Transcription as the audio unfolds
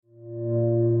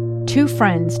Two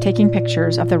friends taking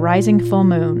pictures of the rising full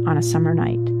moon on a summer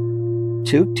night.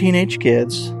 Two teenage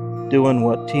kids doing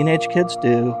what teenage kids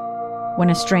do. When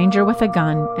a stranger with a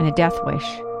gun and a death wish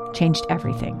changed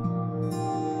everything.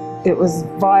 It was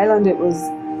violent, it was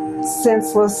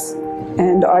senseless,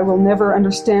 and I will never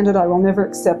understand it, I will never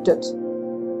accept it.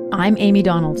 I'm Amy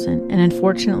Donaldson, and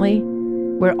unfortunately,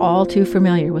 we're all too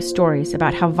familiar with stories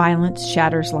about how violence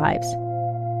shatters lives.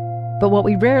 But what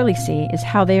we rarely see is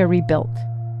how they are rebuilt.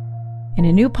 In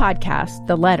a new podcast,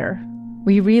 The Letter,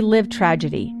 we relive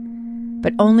tragedy,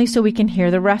 but only so we can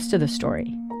hear the rest of the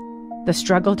story. The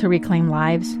struggle to reclaim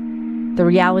lives, the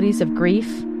realities of grief,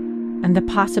 and the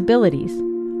possibilities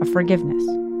of forgiveness.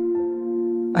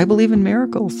 I believe in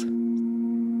miracles.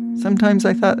 Sometimes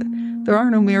I thought, there are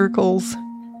no miracles.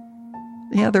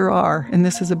 Yeah, there are, and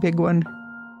this is a big one.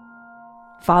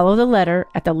 Follow The Letter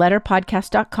at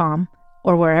theletterpodcast.com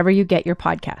or wherever you get your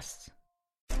podcasts.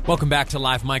 Welcome back to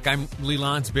Live Mike. I'm Lee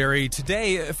Lonsberry.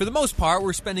 Today, for the most part,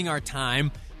 we're spending our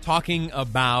time talking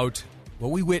about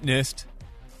what we witnessed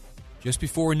just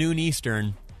before noon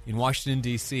Eastern in Washington,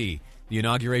 D.C., the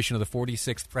inauguration of the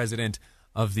 46th President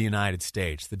of the United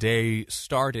States. The day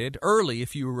started early,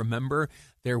 if you remember.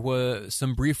 There was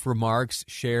some brief remarks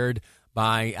shared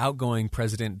by outgoing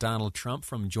President Donald Trump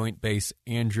from Joint Base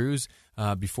Andrews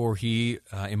before he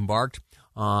embarked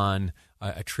on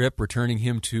a trip returning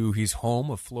him to his home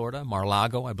of Florida.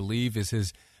 Mar-a-Lago, I believe, is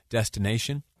his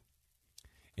destination.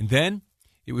 And then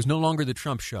it was no longer the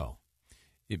Trump show.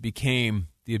 It became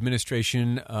the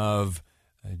administration of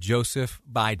Joseph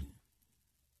Biden.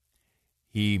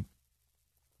 He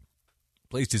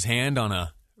placed his hand on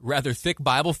a rather thick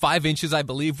Bible, 5 inches, I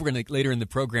believe. We're going to, later in the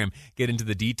program, get into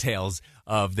the details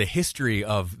of the history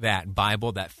of that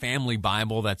Bible, that family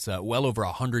Bible that's well over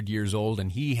 100 years old,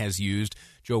 and he has used,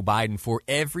 Joe Biden, for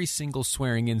every single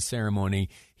swearing-in ceremony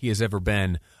he has ever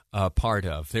been a part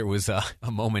of. There was a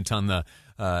moment on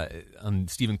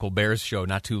Stephen Colbert's show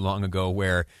not too long ago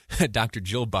where Dr.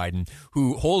 Jill Biden,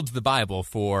 who holds the Bible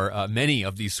for many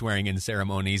of these swearing-in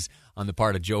ceremonies on the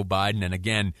part of Joe Biden, and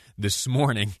again this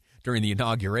morning, during the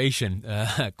inauguration,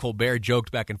 Colbert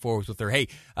joked back and forth with her, hey,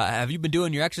 have you been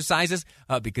doing your exercises?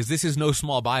 Because this is no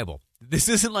small Bible. This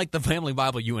isn't like the family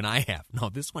Bible you and I have. No,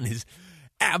 this one is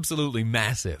absolutely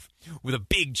massive with a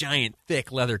big, giant,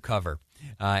 thick leather cover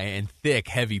and thick,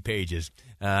 heavy pages.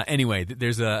 Anyway,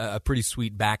 there's a pretty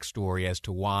sweet backstory as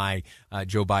to why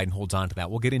Joe Biden holds on to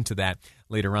that. We'll get into that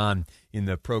later on in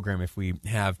the program if we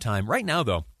have time. Right now,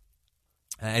 though,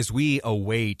 as we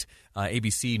await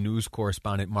ABC News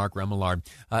correspondent Mark Remillard,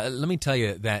 let me tell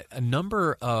you that a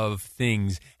number of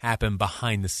things happen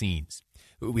behind the scenes.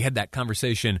 We had that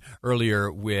conversation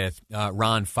earlier with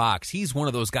Ron Fox. He's one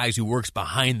of those guys who works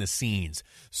behind the scenes.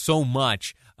 So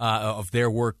much of their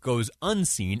work goes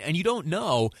unseen, and you don't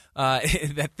know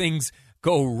that things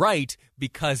go right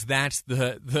because that's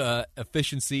the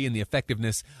efficiency and the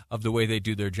effectiveness of the way they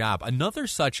do their job. Another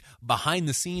such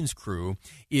behind-the-scenes crew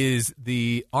is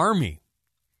the Army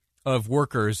of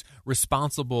workers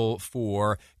responsible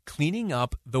for cleaning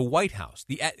up the White House.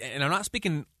 And I'm not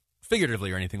speaking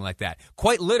figuratively or anything like that.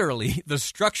 Quite literally, the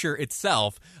structure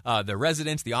itself, the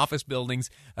residence, the office buildings,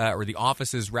 or the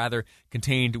offices rather,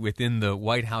 contained within the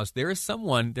White House, there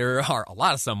are a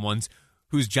lot of someones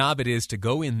whose job it is to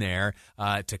go in there,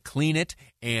 to clean it,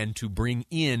 and to bring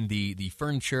in the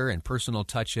furniture and personal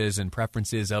touches and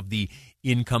preferences of the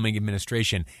incoming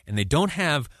administration. And they don't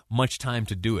have much time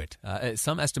to do it.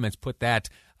 Some estimates put that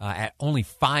at only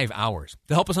 5 hours.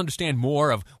 To help us understand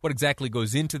more of what exactly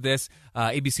goes into this,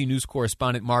 ABC News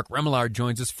correspondent Mark Remillard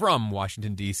joins us from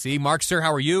Washington, D.C. Mark, sir,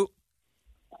 how are you?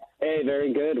 Hey,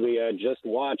 very good. We just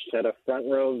had a front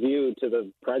row view to the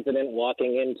president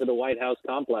walking into the White House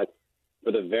complex.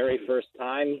 For the very first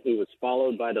time, he was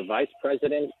followed by the vice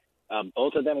president.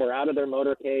 Both of them were out of their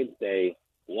motorcades. They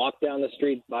walked down the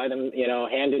street by them,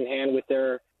 hand in hand with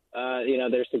their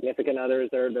significant others,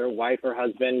 their wife or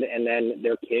husband, and then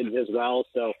their kids as well.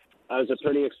 So it was a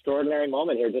pretty extraordinary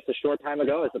moment here just a short time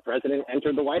ago as the president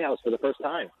entered the White House for the first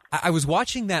time. I was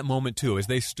watching that moment, too, as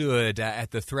they stood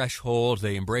at the threshold.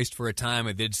 They embraced for a time.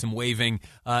 They did some waving.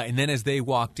 And then as they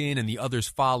walked in and the others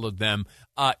followed them,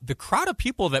 the crowd of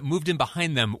people that moved in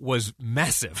behind them was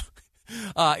massive.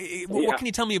 What can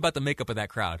you tell me about the makeup of that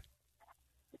crowd?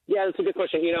 Yeah, that's a good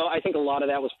question. I think a lot of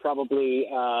that was probably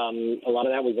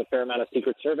a fair amount of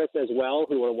Secret Service as well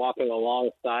who were walking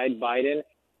alongside Biden.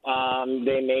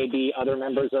 They may be other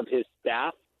members of his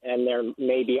staff, and there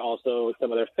may be also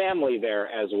some of their family there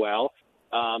as well.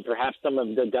 Perhaps some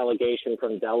of the delegation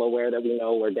from Delaware that we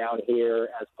know were down here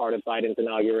as part of Biden's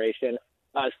inauguration.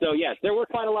 So, yes, there were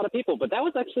quite a lot of people, but that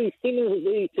was actually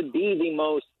seemingly to be the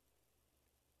most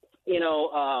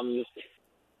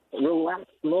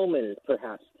relaxed moment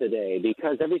perhaps today,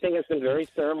 because everything has been very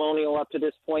ceremonial up to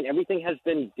this point. Everything has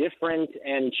been different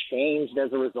and changed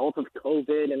as a result of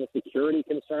COVID and the security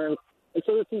concerns. And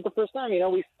so this is the first time,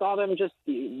 we saw them just,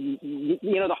 the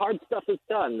hard stuff is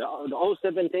done. The oaths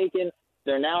have been taken.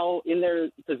 They're now in their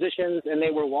positions, and they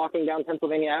were walking down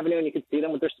Pennsylvania Avenue, and you could see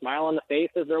them with their smile on the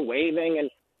face as they're waving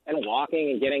and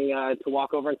walking and getting to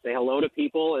walk over and say hello to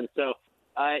people. And so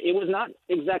it was not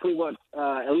exactly what,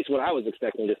 at least what I was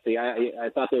expecting to see. I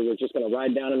thought they were just going to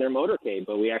ride down in their motorcade,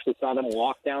 but we actually saw them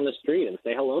walk down the street and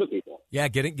say hello to people. Yeah,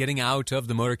 getting out of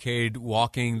the motorcade,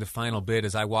 walking the final bit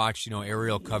as I watched,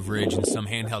 aerial coverage and some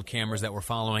handheld cameras that were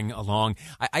following along.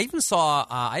 I even saw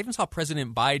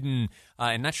President Biden,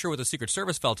 and not sure what the Secret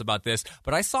Service felt about this,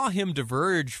 but I saw him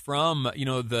diverge from,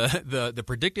 the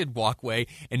predicted walkway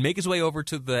and make his way over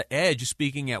to the edge,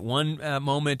 speaking at one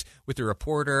moment with a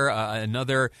reporter,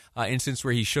 another instance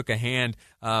where he shook a hand.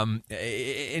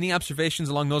 Any observations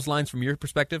along those lines from your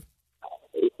perspective?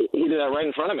 He did that right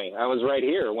in front of me. I was right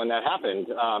here when that happened.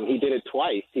 He did it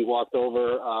twice. He walked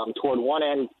over toward one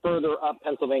end further up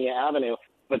Pennsylvania Avenue,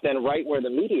 but then right where the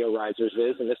media risers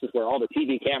is, and this is where all the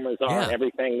TV cameras are and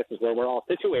everything, this is where we're all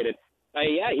situated.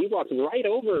 He walked right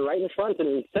over, right in front,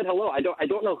 and said hello. I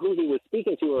don't know who he was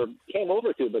speaking to or came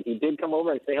over to, but he did come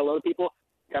over and say hello to people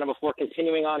kind of before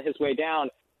continuing on his way down.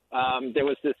 There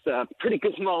was this pretty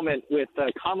good moment with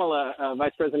Kamala,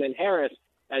 Vice President Harris,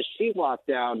 as she walked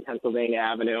down Pennsylvania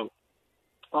Avenue.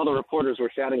 All the reporters were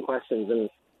shouting questions, and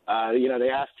they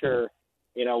asked her,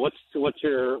 what's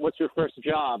your first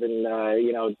job? And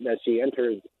as she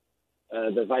enters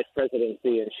the vice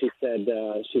presidency, and she said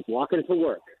she's walking to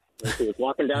work. And she was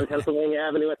walking down Pennsylvania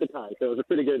Avenue at the time, so it was a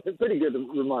pretty good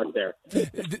remark there.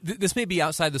 This may be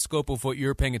outside the scope of what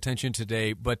you're paying attention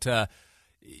today, but.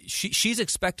 She's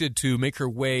expected to make her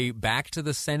way back to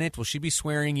the Senate. Will she be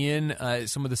swearing in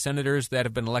some of the senators that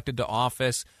have been elected to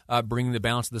office, bringing the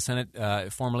balance of the Senate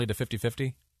formally to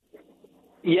 50-50?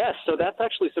 Yes, so that's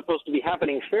actually supposed to be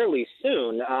happening fairly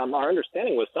soon. Our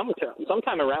understanding was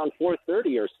sometime around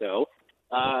 4:30 or so,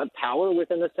 power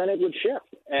within the Senate would shift.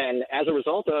 And as a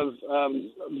result of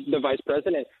the vice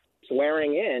president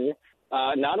swearing in,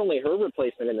 not only her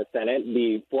replacement in the Senate,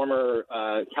 the former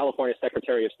California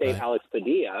Secretary of State, Alex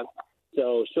Padilla,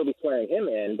 so she'll be swearing him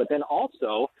in, but then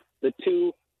also the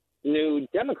two new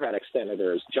Democratic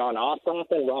senators, John Ossoff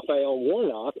and Raphael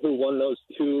Warnock, who won those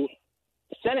two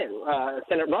Senate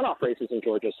runoff races in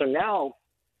Georgia. So now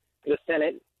the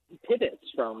Senate pivots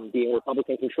from being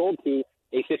Republican-controlled to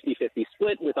a 50-50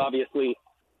 split, with obviously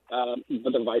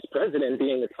the vice president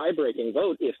being the tie-breaking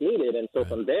vote if needed. And so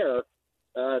from there,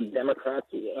 Democrats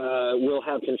will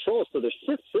have control. So the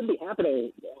shift should be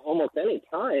happening almost any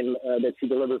time that she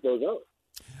delivers those oaths.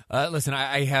 Listen,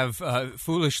 I have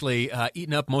foolishly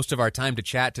eaten up most of our time to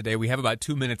chat today. We have about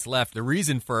 2 minutes left. The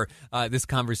reason for this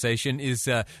conversation is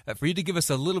for you to give us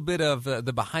a little bit of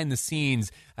the behind the scenes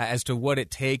as to what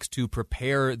it takes to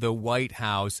prepare the White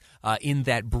House in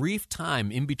that brief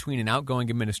time in between an outgoing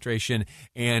administration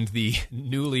and the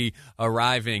newly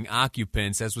arriving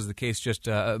occupants, as was the case just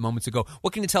moments ago.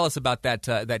 What can you tell us about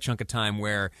that chunk of time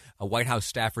where White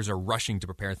House staffers are rushing to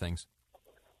prepare things?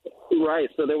 Right.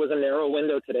 So there was a narrow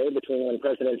window today between when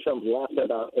President Trump left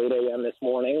about 8 a.m. this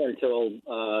morning until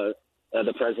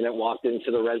the president walked into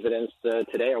the residence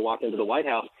today, or walked into the White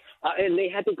House. And they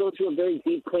had to go through a very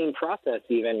deep clean process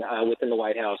even within the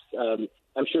White House.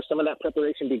 I'm sure some of that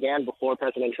preparation began before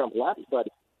President Trump left, but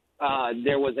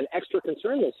there was an extra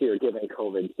concern this year given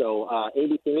COVID. So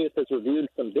ABC News has reviewed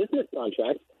some business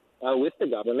contracts with the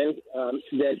government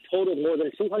that totaled more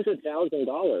than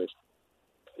 $200,000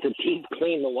 to deep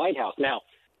clean the White House. Now,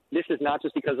 this is not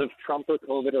just because of Trump or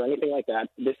COVID or anything like that.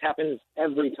 This happens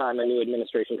every time a new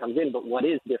administration comes in. But what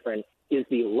is different is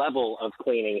the level of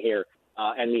cleaning here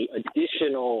and the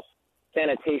additional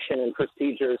sanitation and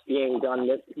procedures being done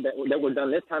that were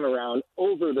done this time around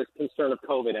over the concern of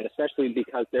COVID, and especially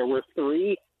because there were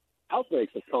 3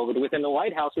 outbreaks of COVID within the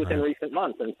White House within recent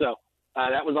months. And so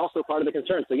that was also part of the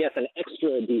concern. So, yes, an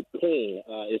extra deep clean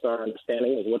is our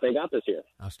understanding of what they got this year.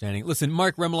 Outstanding. Listen,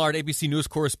 Mark Remillard, ABC News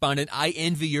correspondent, I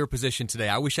envy your position today.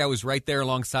 I wish I was right there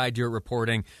alongside your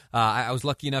reporting. I was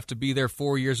lucky enough to be there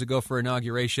 4 years ago for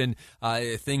inauguration.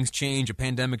 Things change. A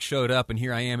pandemic showed up, and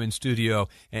here I am in studio,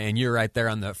 and you're right there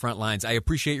on the front lines. I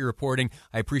appreciate your reporting.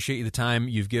 I appreciate the time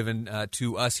you've given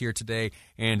to us here today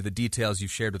and the details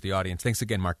you've shared with the audience. Thanks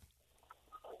again, Mark.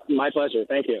 My pleasure.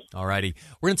 Thank you. All righty.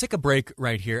 We're going to take a break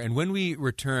right here, and when we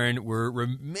return, we're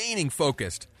remaining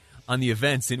focused on the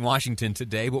events in Washington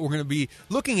today, but we're going to be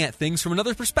looking at things from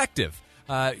another perspective.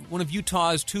 One of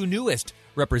Utah's 2 newest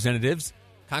representatives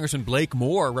Congressman Blake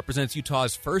Moore represents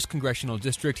Utah's 1st congressional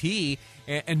district. He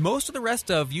and most of the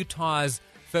rest of Utah's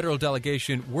federal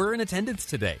delegation were in attendance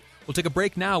today. We'll take a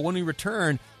break now. When we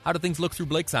return, how do things look through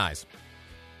Blake's eyes?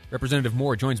 Representative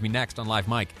Moore joins me next on Live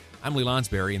Mike. I'm Lee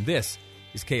Lonsberry, and this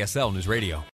is KSL News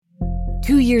Radio.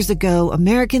 2 years ago,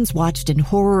 Americans watched in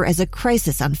horror as a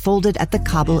crisis unfolded at the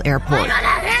Kabul airport.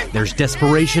 There's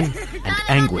desperation and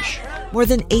anguish. More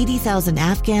than 80,000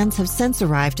 Afghans have since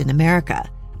arrived in America,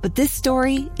 but this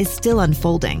story is still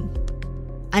unfolding.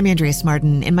 I'm Andrea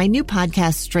Smartin. In my new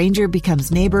podcast, Stranger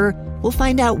Becomes Neighbor, we'll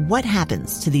find out what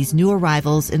happens to these new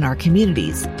arrivals in our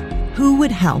communities. Who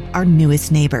would help our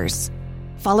newest neighbors?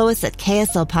 Follow us at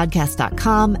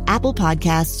kslpodcast.com, Apple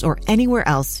Podcasts, or anywhere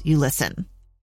else you listen.